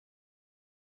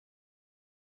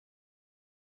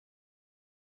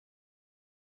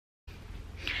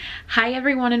Hi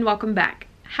everyone and welcome back.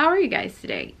 How are you guys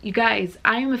today? You guys,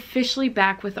 I am officially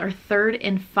back with our third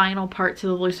and final part to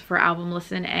the Lucifer album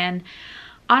listen, and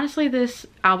honestly this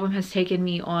album has taken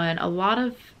me on a lot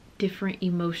of different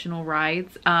emotional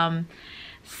rides.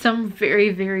 Some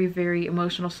very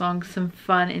emotional songs, some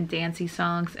fun and dancey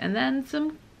songs, and then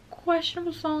some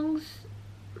questionable songs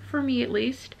for me at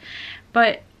least.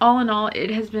 But all in all,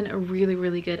 it has been a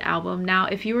really good album. Now,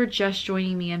 if you are just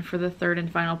joining me in for the third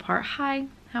and final part, hi,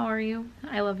 how are you?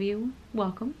 I love you.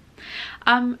 Welcome.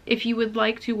 If you would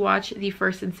like to watch the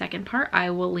first and second part, I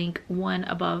will link one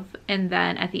above, and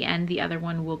then at the end, the other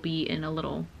one will be in a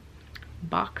little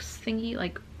box thingy,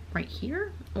 like right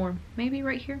here, or maybe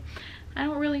right here. I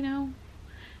don't really know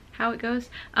how it goes.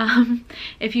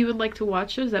 If you would like to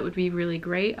watch those, that would be really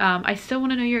great. I still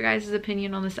want to know your guys'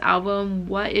 opinion on this album.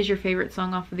 What is your favorite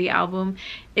song off of the album?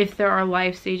 If there are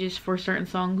live stages for certain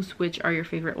songs, which are your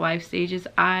favorite live stages?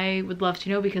 I would love to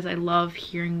know, because I love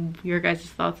hearing your guys'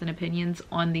 thoughts and opinions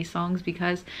on these songs,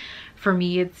 because for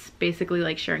me it's basically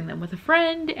like sharing them with a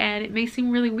friend, and it may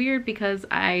seem really weird because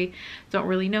I don't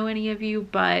really know any of you,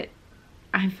 but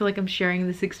I feel like I'm sharing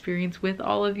this experience with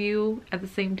all of you at the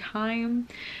same time.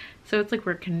 So it's like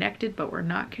we're connected, but we're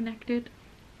not connected.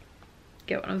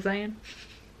 Get what I'm saying?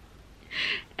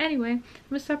 Anyway, I'm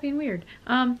gonna stop being weird.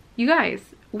 You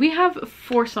guys, we have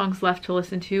 4 songs left to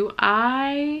listen to.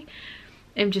 I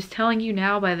am just telling you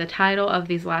now by the title of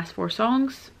these last 4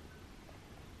 songs,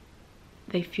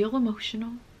 they feel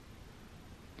emotional.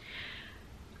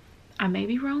 I may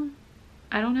be wrong.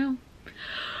 I don't know.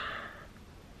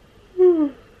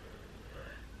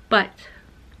 But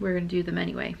we're gonna do them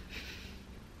anyway.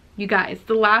 You guys,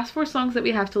 the last 4 songs that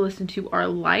we have to listen to are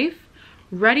Life,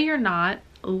 Ready or Not,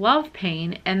 Love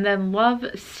Pain, and then Love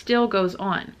Still Goes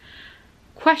On.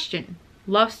 Question: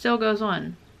 Love Still Goes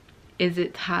On, is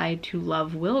it tied to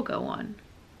Love Will Go On?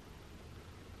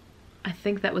 I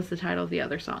think that was the title of the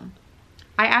other song.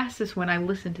 I asked this when I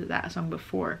listened to that song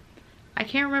before. I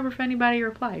can't remember if anybody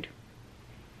replied,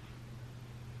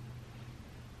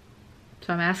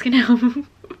 so I'm asking now.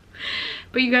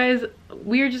 But you guys,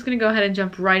 we are just gonna go ahead and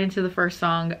jump right into the first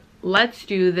song. Let's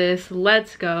do this.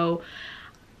 Let's go.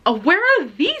 Where are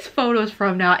these photos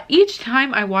from now? Each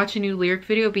time I watch a new lyric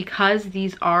video, because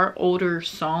these are older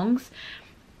songs,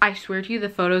 I swear to you the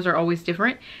photos are always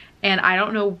different, and I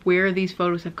don't know where these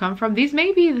photos have come from. These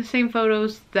may be the same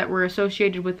photos that were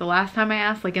associated with the last time I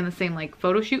asked, like in the same like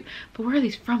photo shoot, but where are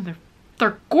these from?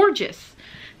 They're gorgeous.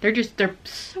 They're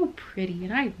so pretty,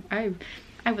 and I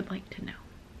would like to know.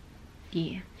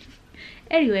 Yeah.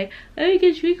 Anyway, let me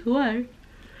get a drink of water.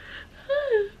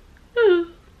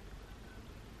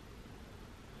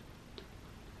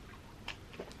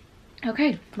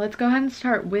 Okay, let's go ahead and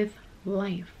start with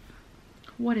Life.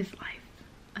 What is life?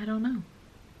 I don't know.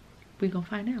 We gonna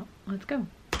find out. Let's go.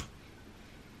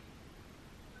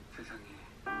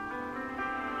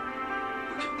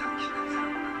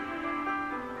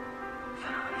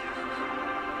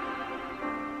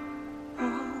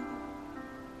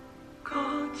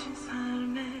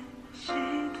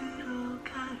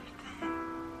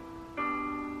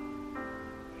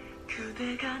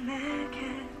 그대가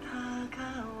내게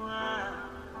다가와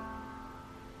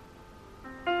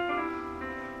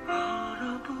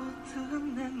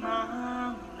얼어붙은 내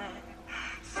마음에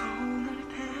손을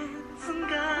댄 순간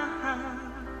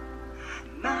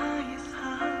나의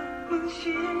삶은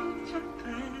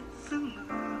시작됐음을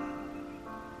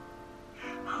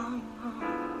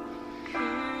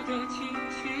그대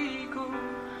지치고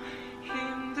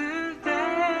힘들 때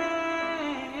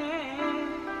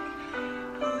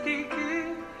부디 그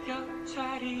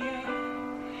옆자리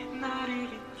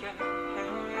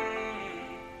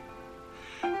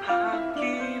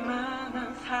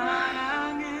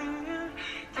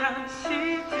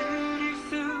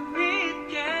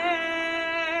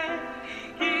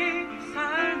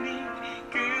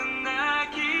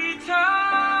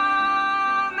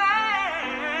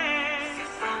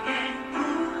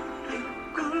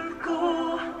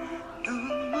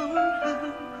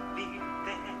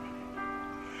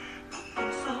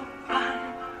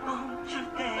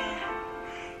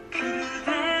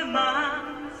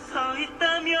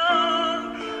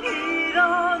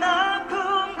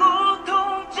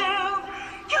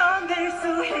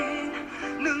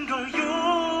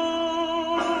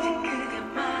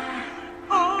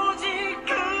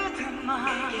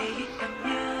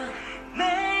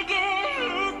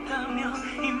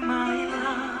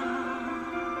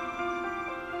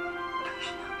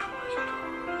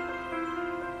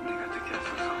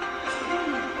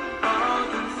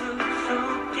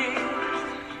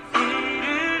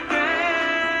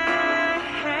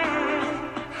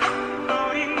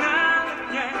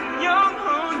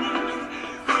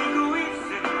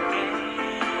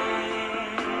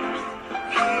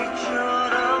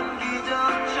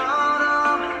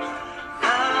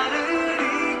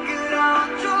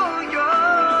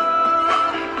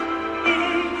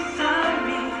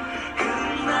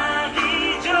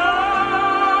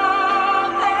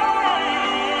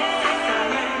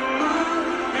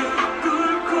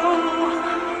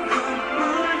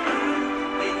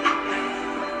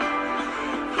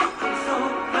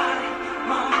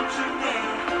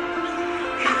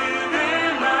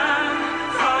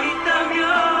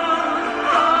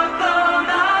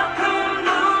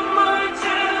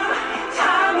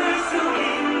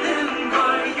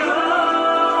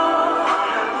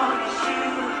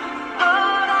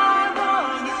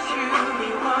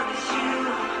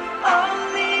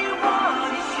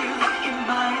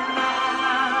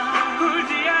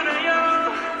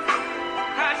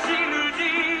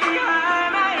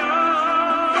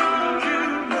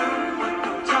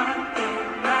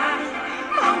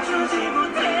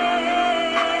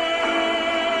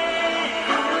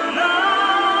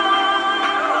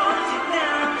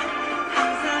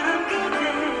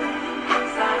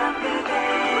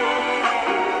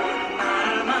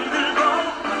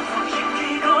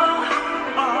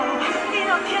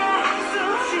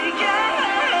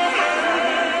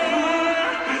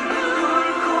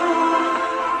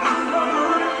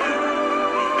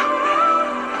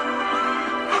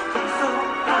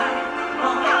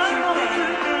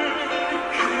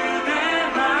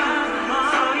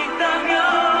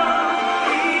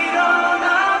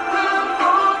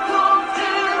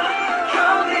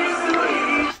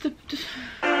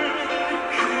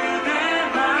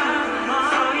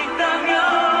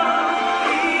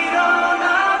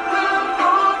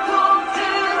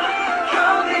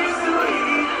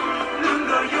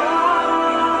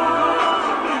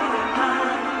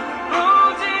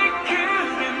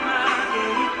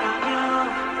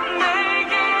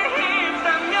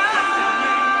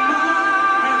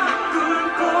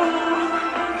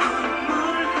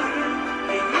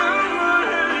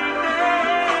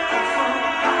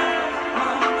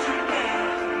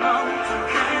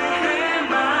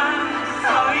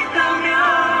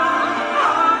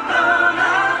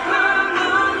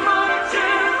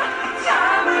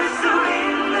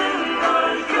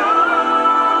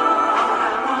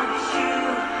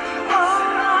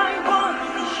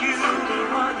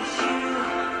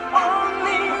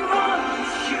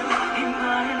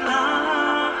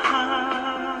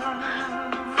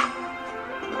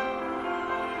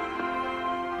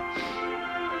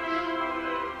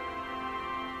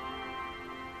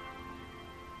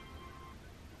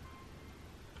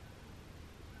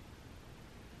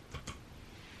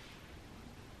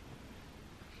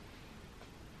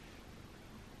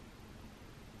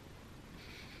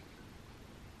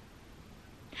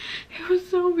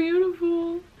so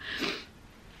beautiful.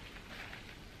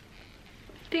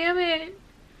 Damn it.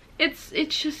 It's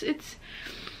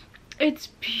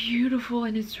beautiful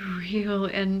and it's real,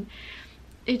 and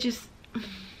it just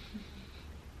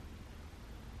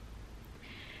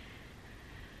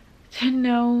to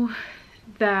know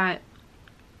that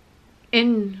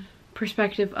in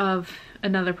perspective of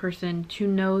another person, to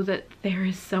know that there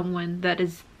is someone that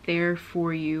is there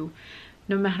for you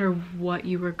no matter what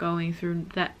you were going through,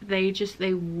 that they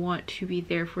want to be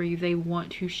there for you, they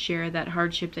want to share that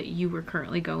hardship that you were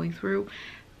currently going through,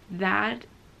 that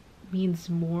means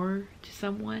more to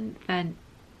someone than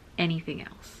anything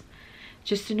else.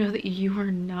 Just to know that you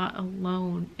are not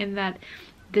alone, and that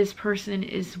this person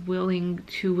is willing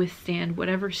to withstand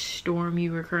whatever storm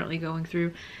you are currently going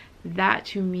through. That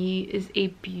to me is a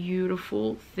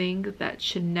beautiful thing that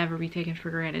should never be taken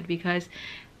for granted, because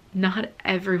not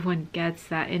everyone gets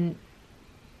that. And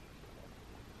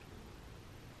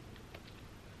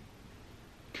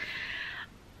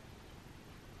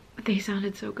they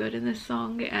sounded so good in this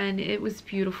song, and it was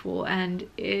beautiful, and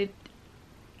it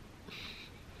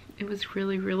was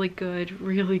really, really good,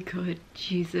 really good.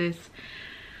 Jesus.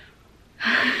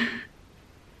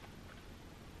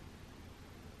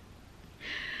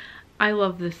 I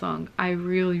love this song. I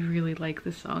really, really like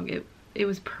this song. It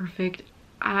was perfect.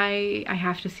 I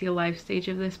have to see a live stage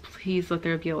of this. Please let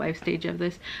there be a live stage of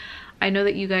this. I know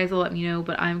that you guys will let me know,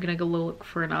 but I'm gonna go look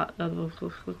for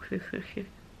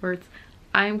words.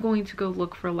 I'm going to go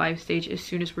look for a live stage as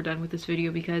soon as we're done with this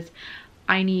video, because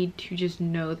I need to just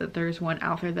know that there's one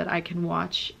out there that I can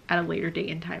watch at a later date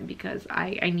and time, because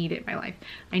I need it in my life.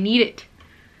 I need it.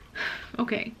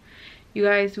 Okay, you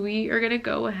guys, we are gonna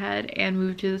go ahead and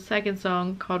move to the second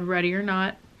song called Ready or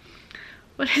Not.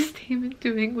 What is Damon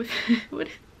doing with what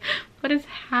is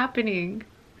happening?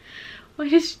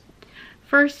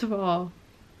 First of all,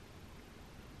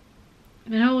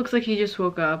 Minho looks like he just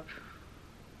woke up.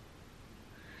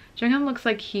 Junghyun looks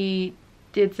like he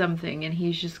did something and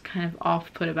he's just kind of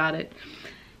off put about it.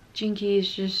 Jinky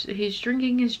is just, he's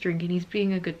drinking his drink and he's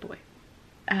being a good boy.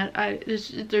 And I don't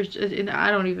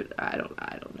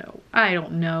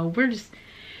know.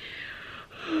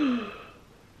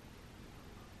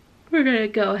 We're gonna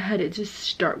go ahead and just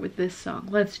start with this song.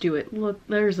 Let's do it. Look,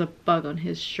 there's a bug on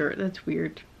his shirt. That's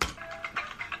weird.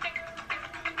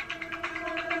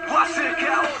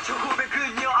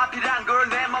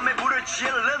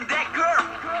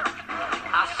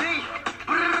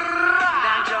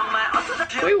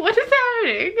 Wait, what is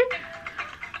happening?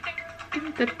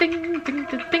 Ding, da, ding, ding,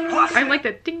 da, ding. I like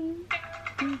that ding,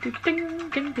 ding, da, ding,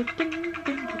 ding, da, ding,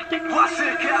 ding, da, ding.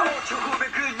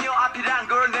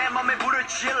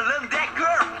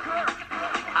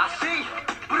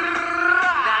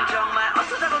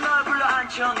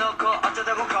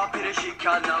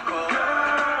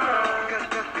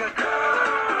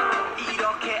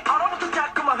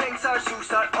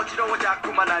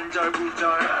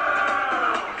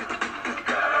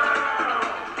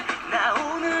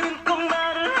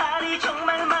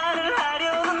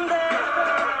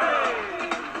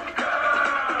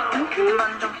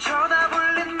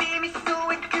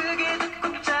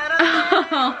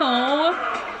 Oh.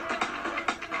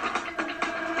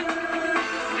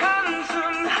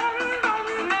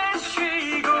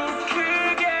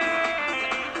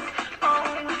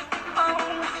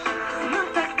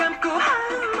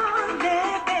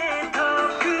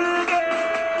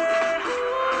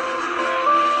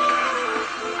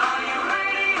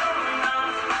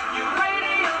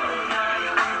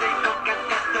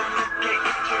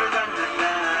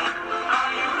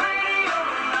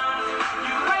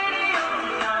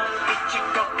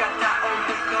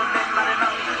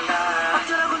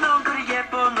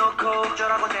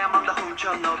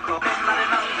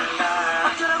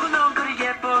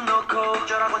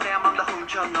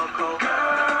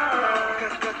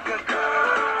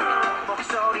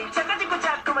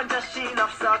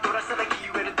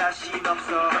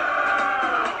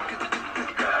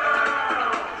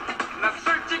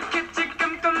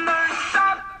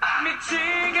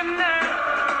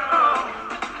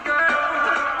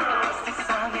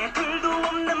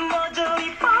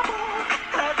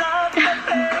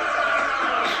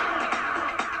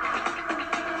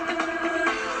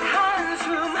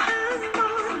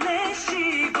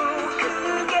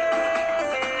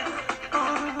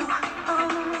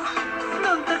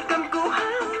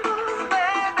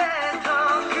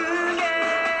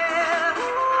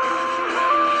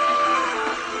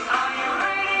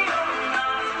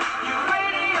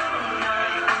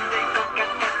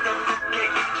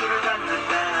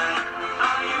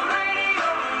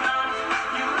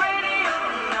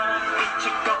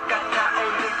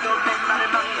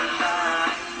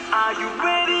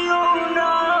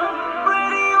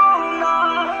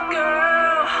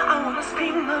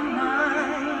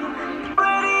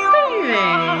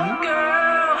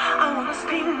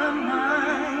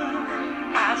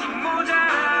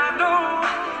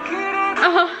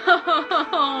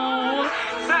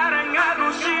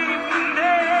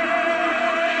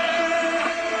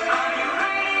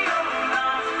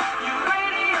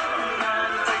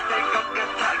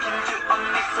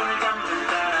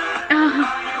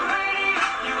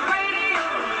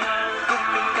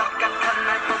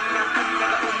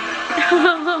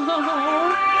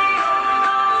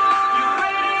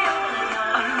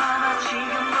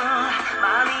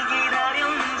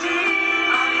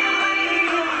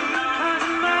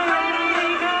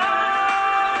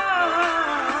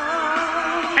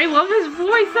 I love his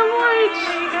voice so much.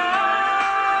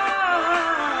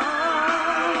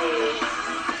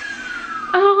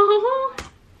 Oh.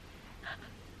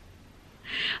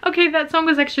 Okay, that song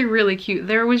was actually really cute.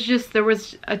 There was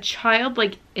a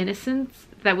childlike innocence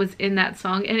that was in that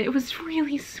song, and it was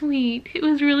really sweet. It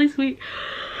was really sweet.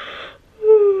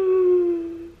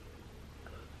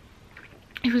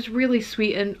 It was really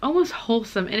sweet and almost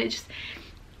wholesome, and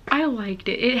I liked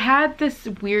it. It had this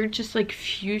weird, just like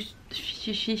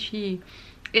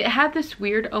it had this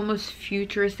weird, almost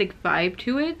futuristic vibe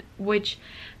to it, which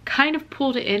kind of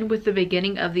pulled it in with the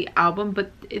beginning of the album,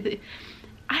 but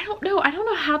I don't know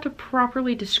how to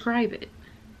properly describe it.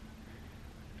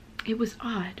 It was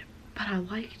odd, but I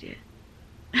liked it.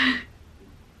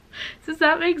 Does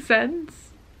that make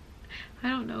sense? I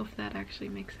don't know if that actually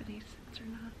makes any sense or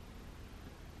not.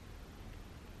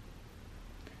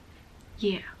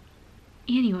 Yeah.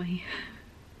 Anyway.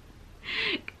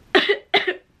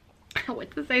 I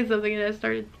went to say something and I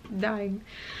started dying.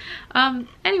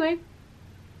 Anyway.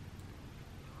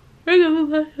 Sorry,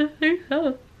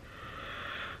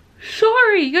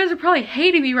 you guys are probably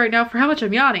hating me right now for how much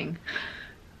I'm yawning.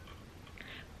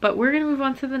 But we're gonna move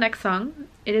on to the next song.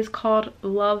 It is called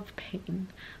Love Pain.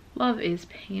 Love is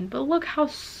pain, but look how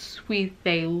sweet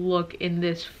they look in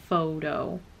this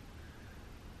photo.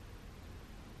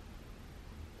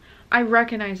 I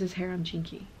recognize his hair on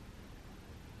Jinky.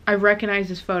 I recognize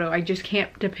this photo. I just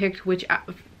can't depict which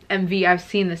MV I've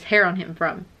seen this hair on him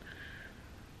from.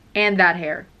 And that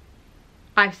hair.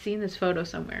 I've seen this photo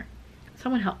somewhere.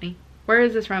 Someone help me. Where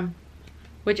is this from?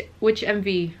 Which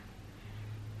MV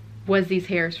was these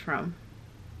hairs from?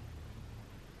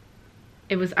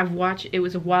 It was a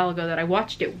while ago that I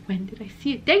watched it. When did I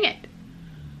see it? Dang it!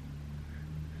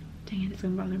 Dang it, it's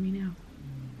gonna bother me now.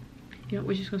 You know,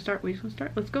 we're just gonna start.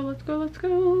 Let's go, let's go, let's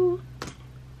go.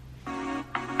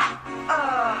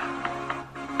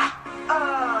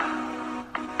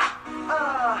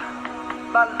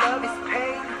 My love is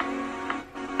pain.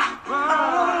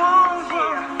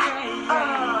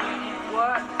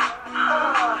 What?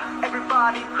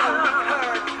 Everybody know we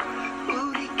hurt.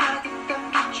 우리가 그딴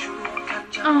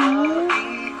기축한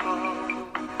적이고.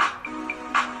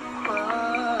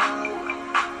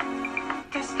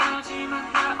 테스트하지만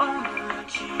나 오늘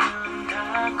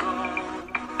지운다고.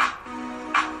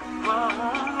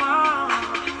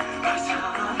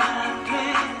 말처럼 안 돼,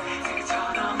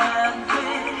 생각처럼 안 돼.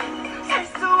 살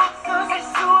수 없어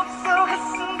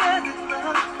가슴 가득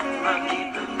넣게. 맘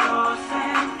깊은 곳에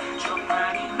좀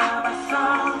많이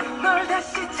남았어. 널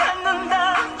다시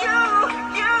찾는다. You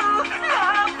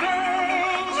love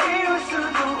pain. 지울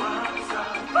수도 없어,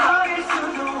 버릴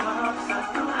수도 없어.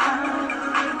 또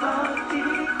하루를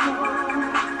버티고.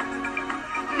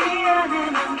 네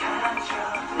안에만 갇혀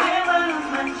내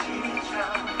마음만 지쳐.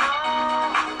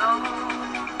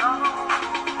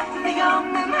 네가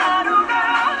없는 하루가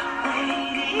왜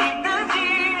이리 힘든지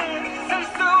살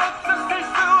수 없어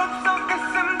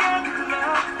가슴 가득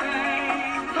love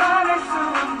말할 수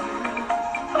없는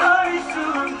버릴 수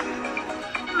없는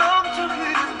멈춰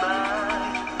흐른 my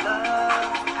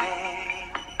love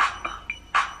pain.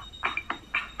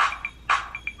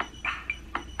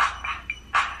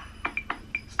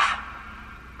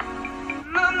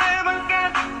 넌 내 방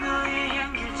가득 너의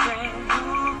향기를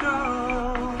채우고.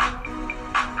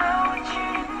 I want you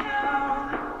to know.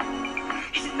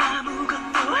 이젠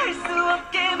아무것도 할 수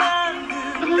없게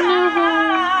만든다.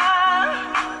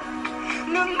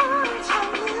 눈물을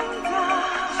참는다.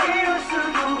 지울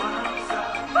수도 없어,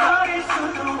 버릴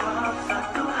수도 없어.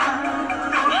 또 하루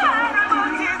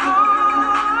버티고.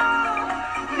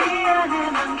 네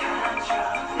안에만 갇혀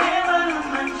내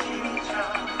마음만 지쳐.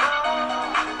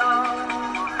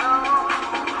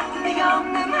 네가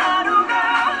없는 하루가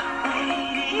왜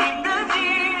이리 힘든지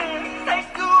살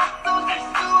수 없어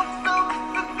가슴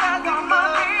가득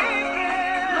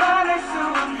말할 수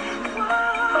없는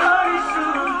버릴 수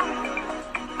없는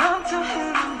멈춰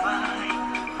흐른 my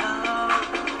love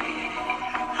pain.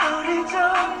 어릴 적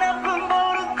나쁜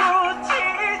버릇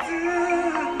고치듯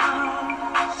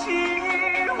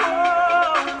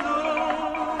쉬워도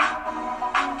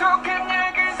독한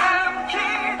약을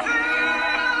삼키듯.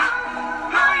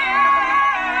 흐른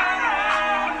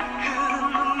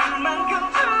눈물만큼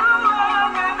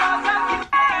추억을 더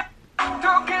삼키듯.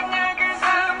 독한 약을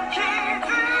삼키듯.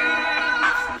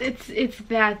 It's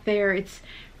that there. It's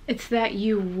that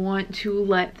you want to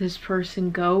let this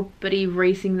person go, but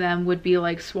erasing them would be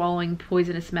like swallowing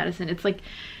poisonous medicine. It's like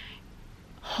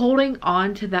holding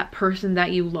on to that person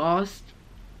that you lost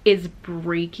is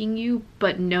breaking you,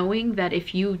 but knowing that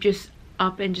if you just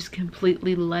up and just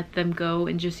completely let them go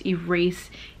and just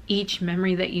erase each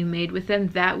memory that you made with them,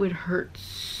 that would hurt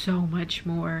so much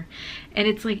more. And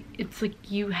it's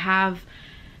like you have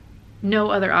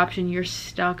no other option. You're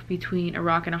stuck between a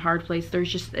rock and a hard place.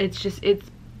 It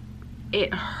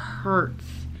hurts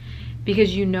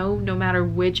because you know, no matter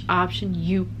which option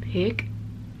you pick,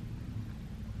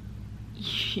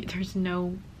 there's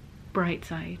no bright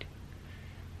side,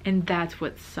 and that's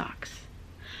what sucks.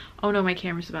 Oh no, my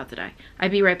camera's about to die. I'll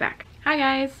be right back. Hi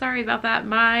guys, sorry about that.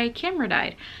 My camera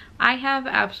died. I have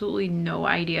absolutely no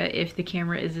idea if the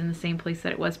camera is in the same place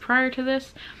that it was prior to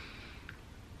this.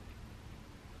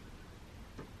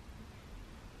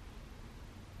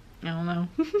 I don't know.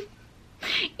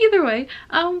 Either way,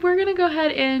 we're gonna go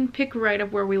ahead and pick right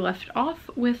up where we left off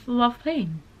with Love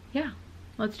Pain. Yeah,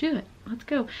 let's do it. Let's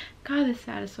go. God, the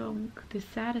saddest song. The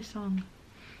saddest song.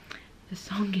 The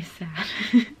song is sad.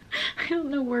 I don't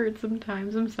know words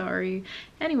sometimes. I'm sorry.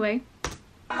 Anyway.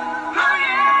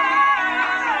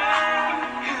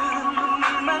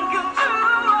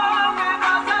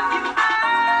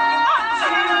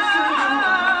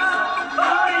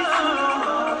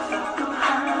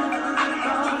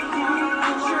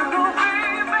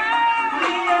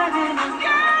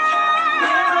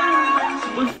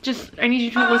 I need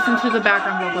you to listen to the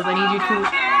background vocals. I need you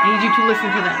to listen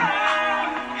to them.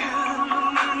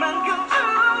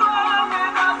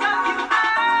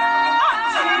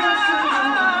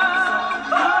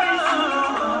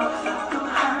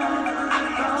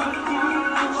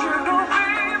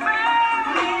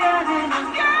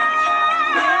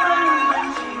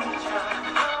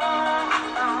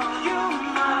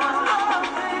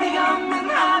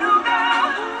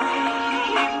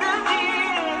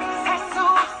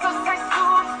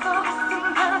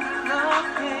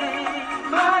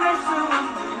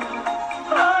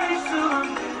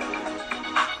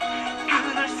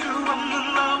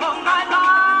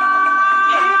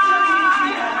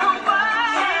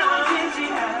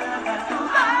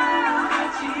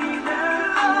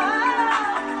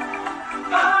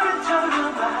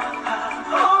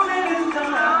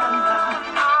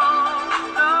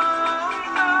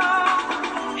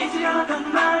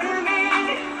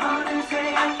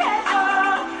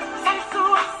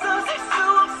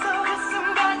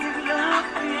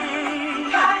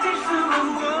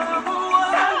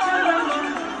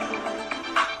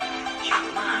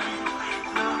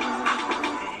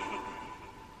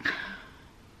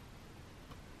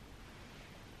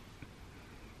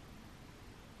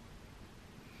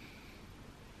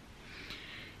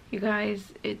 You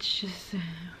guys, it's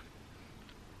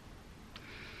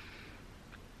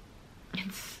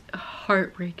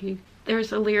heartbreaking.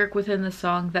 There's a lyric within the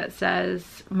song that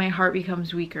says, "My heart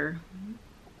becomes weaker."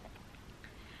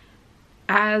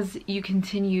 As you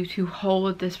continue to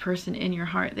hold this person in your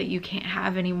heart that you can't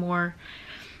have anymore,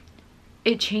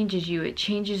 it changes you. It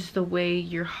changes the way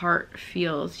your heart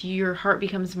feels. Your heart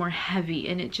becomes more heavy,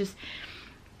 and it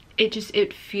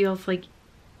feels like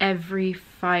every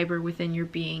fiber within your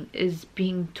being is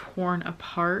being torn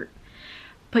apart.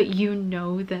 But you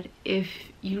know that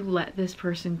if you let this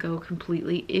person go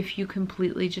completely, if you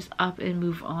completely just up and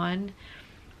move on,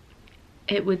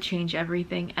 it would change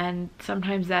everything. And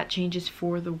sometimes that changes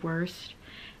for the worst,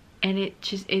 and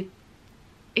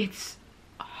it's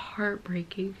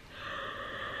heartbreaking,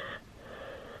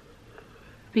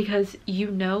 because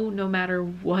you know, no matter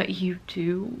what you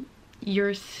do,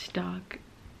 you're stuck,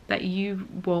 that you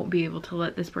won't be able to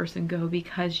let this person go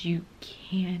because you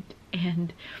can't.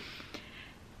 And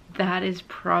that is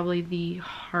probably the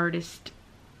hardest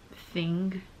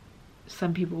thing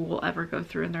some people will ever go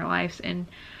through in their lives. And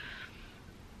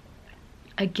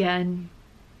again,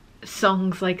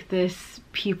 songs like this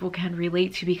people can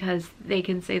relate to, because they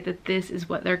can say that this is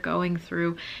what they're going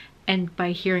through, and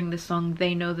by hearing the song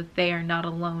they know that they are not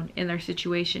alone in their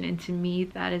situation. And to me,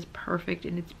 that is perfect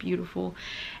and it's beautiful.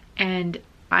 And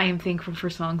I am thankful for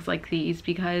songs like these,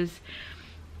 because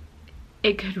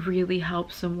it could really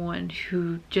help someone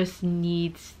who just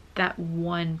needs that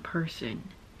one person.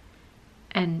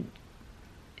 And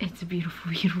it's a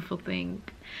beautiful, beautiful thing.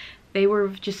 They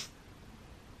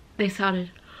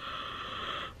sounded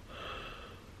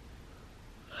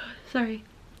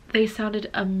they sounded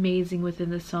amazing within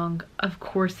the song. Of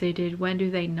course they did. When do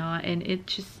they not? And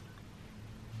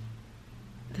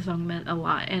the song meant a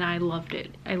lot, and I loved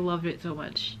it. I loved it so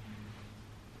much.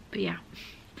 But yeah.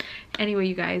 Anyway,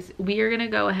 you guys, we are gonna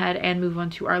go ahead and move on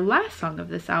to our last song of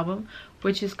this album,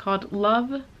 which is called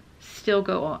Love Still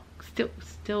Goes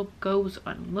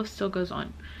On. Love Still Goes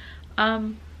On.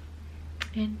 And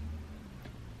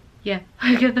yeah,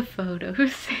 look at the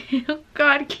photos. Oh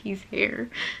God, Key's hair.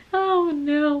 Oh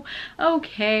no.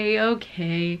 Okay.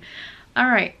 All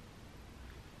right.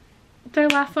 It's our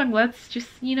last song. Let's just,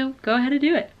 you know, go ahead and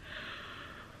do it.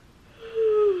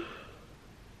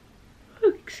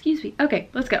 Ooh, excuse me. Okay,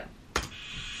 let's go.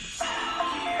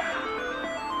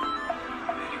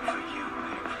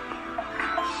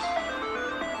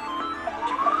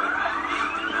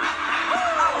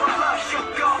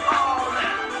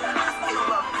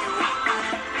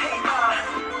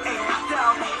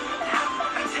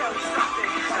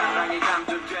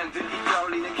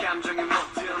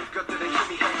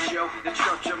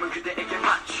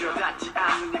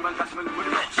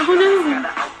 Oh no!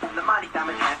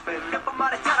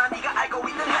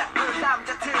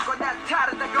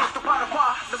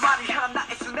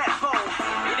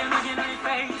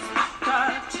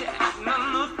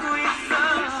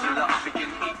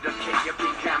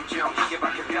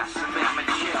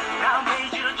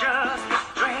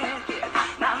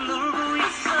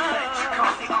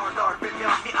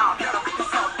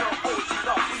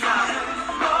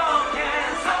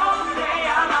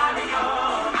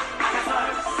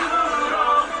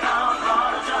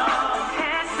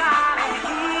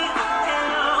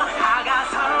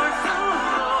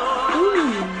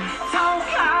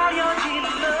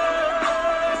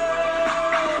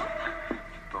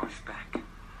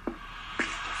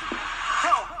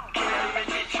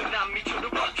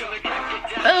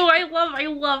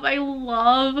 I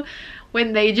love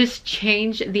when they just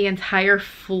change the entire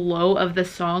flow of the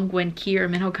song when Key or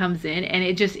Minho comes in, and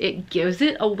it gives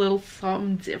it a little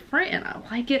something different, and I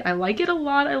like it. I like it a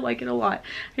lot. I like it a lot.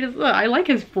 I like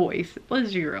his voice.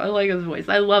 Let's be real. I like his voice.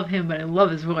 I love him, but I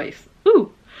love his voice.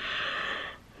 Ooh.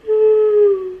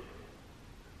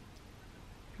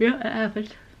 Yeah, it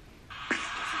happened.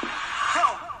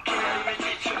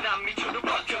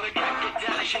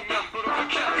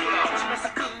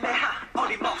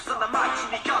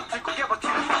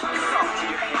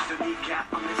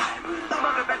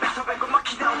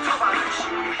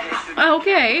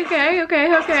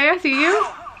 Okay, I see you.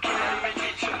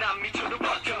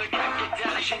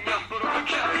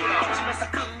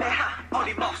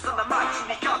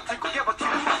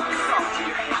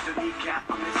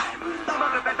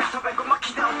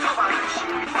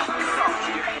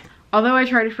 Although I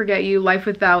try to forget you, life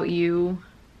without you.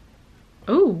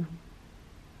 Oh.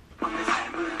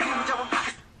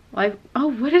 Life. Oh,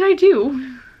 what did I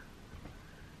do?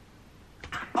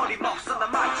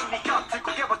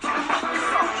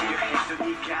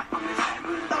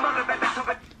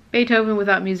 Beethoven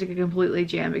without music, a completely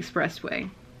jammed expressway.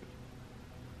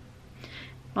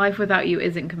 Life without you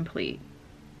isn't complete.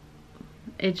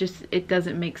 It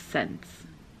doesn't make sense.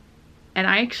 And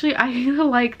I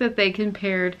like that they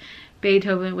compared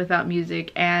Beethoven without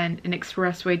music and an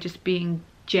expressway just being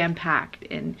jam-packed,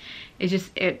 and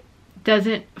it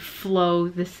doesn't flow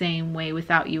the same way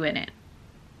without you in it.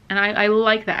 And I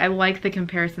like that. I like the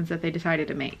comparisons that they decided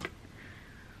to make.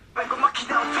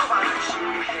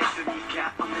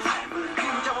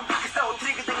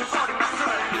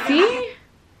 See?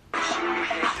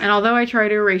 And although I try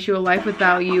to erase you, a life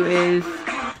without you is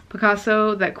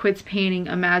Picasso that quits painting,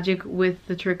 a magic with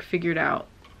the trick figured out.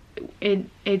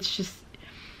 It's just,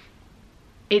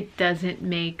 it doesn't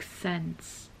make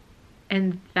sense.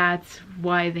 And that's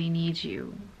why they need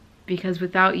you. Because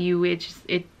without you,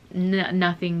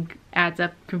 nothing adds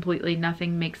up completely.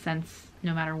 Nothing makes sense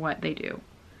no matter what they do.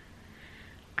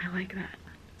 I like that.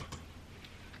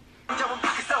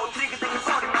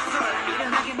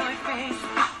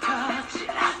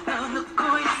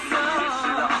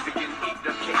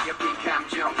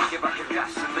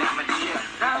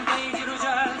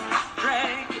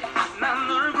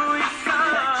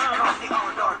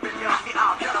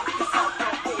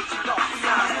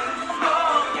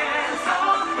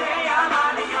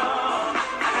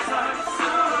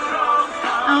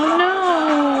 Oh no!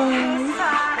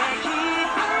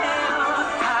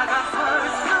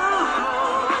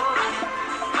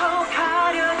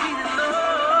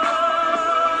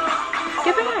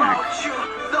 Get back!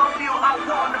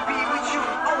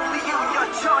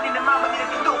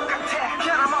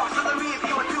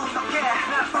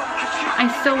 I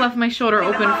still left my shoulder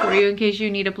open for you in case you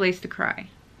need a place to cry.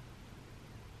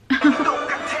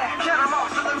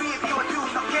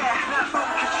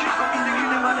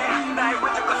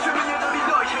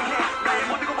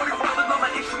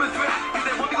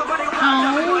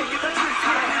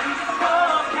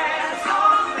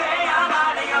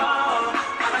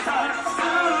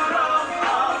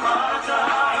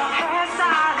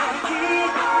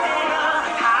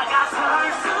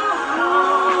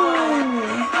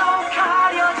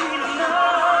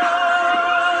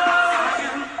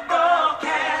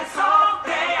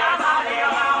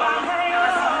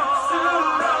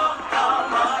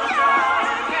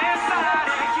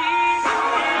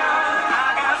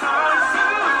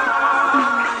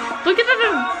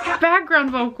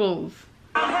 background vocals.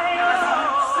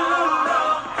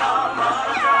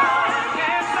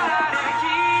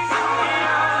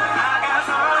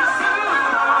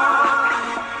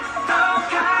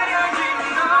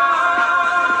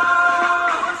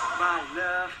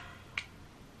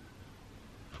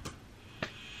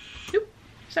 Oop,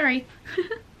 sorry.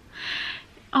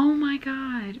 Oh my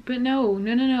god. But no.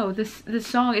 This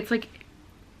song, it's like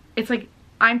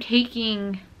I'm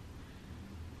taking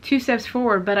 2 steps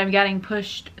forward, but I'm getting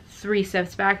pushed 3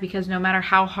 steps back, because no matter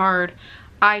how hard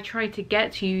I try to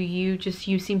get to you,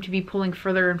 you seem to be pulling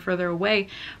further and further away.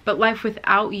 But life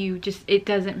without you, just, it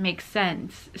doesn't make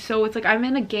sense. So it's like I'm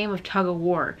in a game of tug of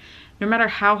war. No matter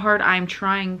how hard I'm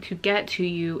trying to get to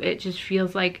you, it just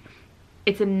feels like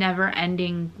it's a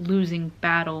never-ending losing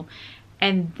battle.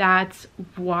 And that's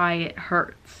why it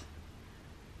hurts.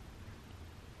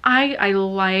 I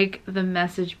like the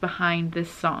message behind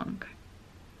this song.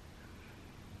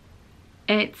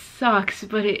 And it sucks,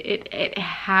 but it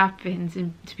happens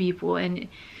to people, and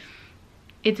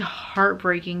it's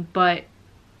heartbreaking, but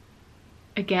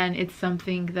again, it's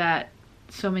something that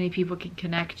so many people can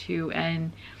connect to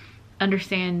and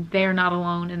understand they're not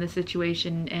alone in the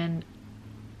situation, and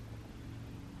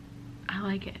I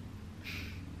like it.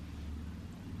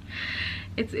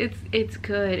 It's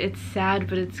good. It's sad,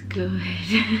 but it's good.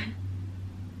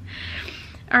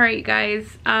 Alright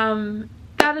guys,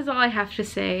 that is all I have to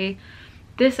say.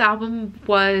 This album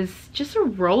was just a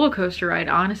roller coaster ride,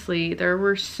 honestly. There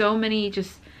were so many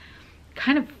just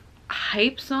kind of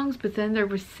hype songs, but then there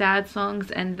were sad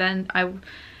songs, and then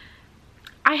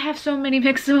I have so many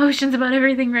mixed emotions about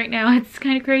everything right now. It's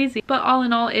kind of crazy. But all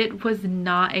in all, it was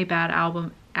not a bad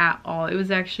album at all. It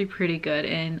was actually pretty good,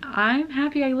 and I'm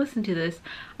happy I listened to this.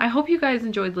 I hope you guys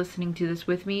enjoyed listening to this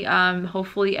with me.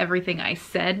 Hopefully everything I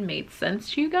said made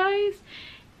sense to you guys.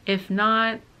 If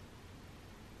not,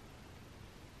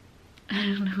 I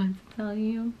don't know what to tell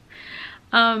you.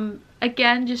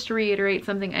 Again, just to reiterate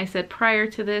something I said prior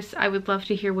to this, I would love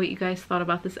to hear what you guys thought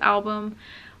about this album.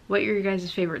 What are your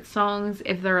guys' favorite songs?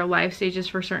 If there are live stages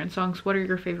for certain songs, what are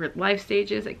your favorite live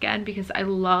stages? Again, because I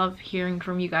love hearing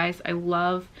from you guys. I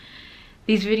love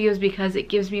these videos because it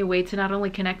gives me a way to not only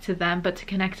connect to them, but to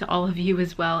connect to all of you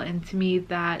as well. And to me,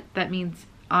 that means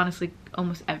honestly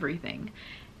almost everything.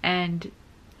 And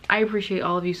I appreciate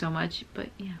all of you so much, but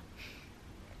yeah.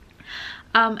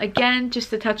 Again, just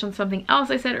to touch on something else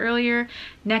I said earlier,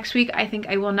 next week I think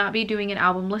I will not be doing an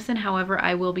album listen. However,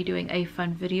 I will be doing a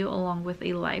fun video along with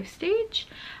a live stage.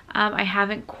 I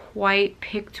haven't quite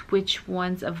picked which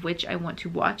ones of which I want to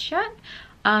watch yet.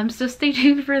 So stay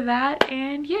tuned for that.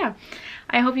 And yeah,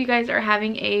 I hope you guys are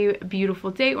having a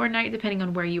beautiful day or night, depending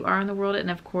on where you are in the world, and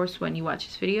of course when you watch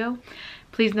this video.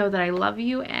 Please know that I love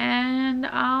you, and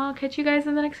I'll catch you guys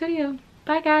in the next video.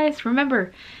 Bye guys.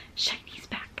 Remember, SHINee's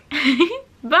back.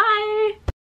 Bye.